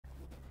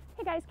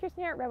guys,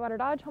 Kirsten here at Redwater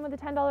Dodge, home of the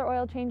 $10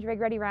 oil change rig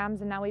ready Rams,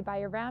 and now we buy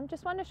your Ram.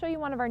 Just wanted to show you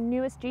one of our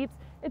newest Jeeps.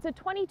 It's a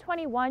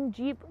 2021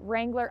 Jeep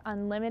Wrangler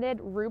Unlimited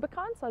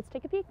Rubicon, so let's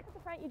take a peek. At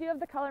the front you do have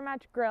the color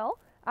match grille.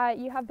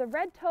 You have the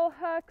red tow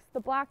hooks,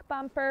 the black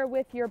bumper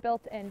with your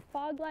built-in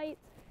fog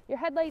lights, your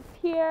headlights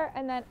here,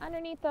 and then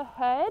underneath the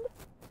hood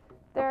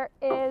there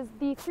is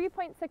the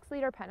 3.6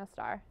 liter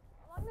Pentastar.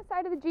 Along the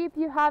side of the Jeep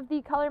you have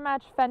the color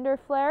match fender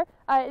flare.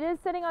 It is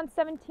sitting on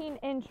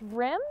 17-inch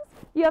rims.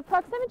 You have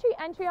proximity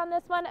entry on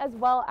this one as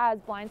well as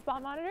blind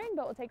spot monitoring,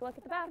 but we'll take a look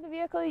at the back of the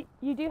vehicle.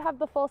 You do have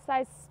the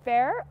full-size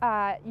spare.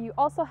 You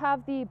also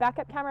have the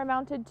backup camera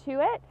mounted to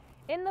it.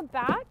 In the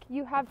back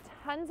you have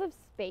tons of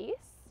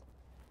space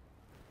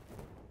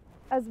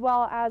as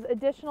well as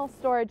additional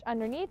storage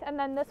underneath, and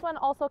then this one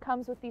also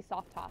comes with the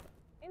soft top.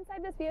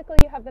 Inside this vehicle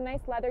you have the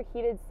nice leather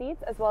heated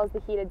seats as well as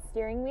the heated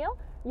steering wheel.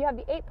 You have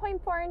the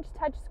 8.4-inch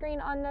touchscreen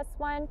on this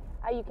one.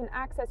 You can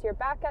access your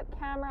backup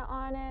camera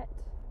on it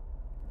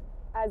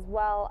as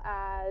well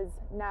as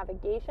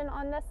navigation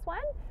on this one.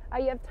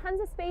 You have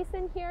tons of space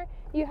in here.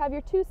 You have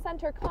your two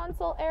center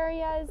console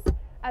areas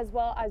as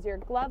well as your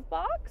glove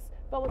box,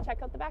 but we'll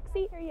check out the back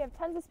seat. Here you have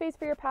tons of space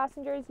for your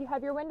passengers. You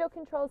have your window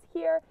controls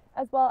here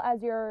as well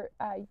as your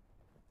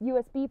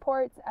USB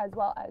ports as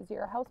well as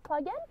your house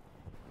plug-in.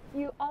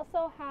 You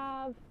also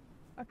have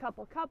a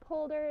couple cup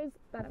holders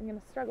that I'm going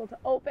to struggle to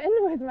open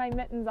with my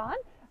mittens on,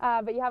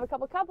 but you have a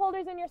couple cup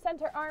holders in your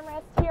center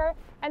armrest here,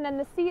 and then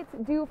the seats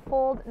do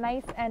fold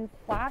nice and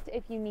flat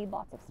if you need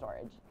lots of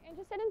storage. If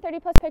you're interested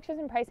in 30+ pictures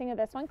and pricing of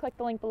this one, click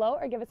the link below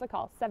or give us a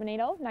call,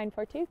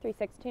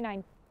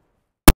 780-942-3629.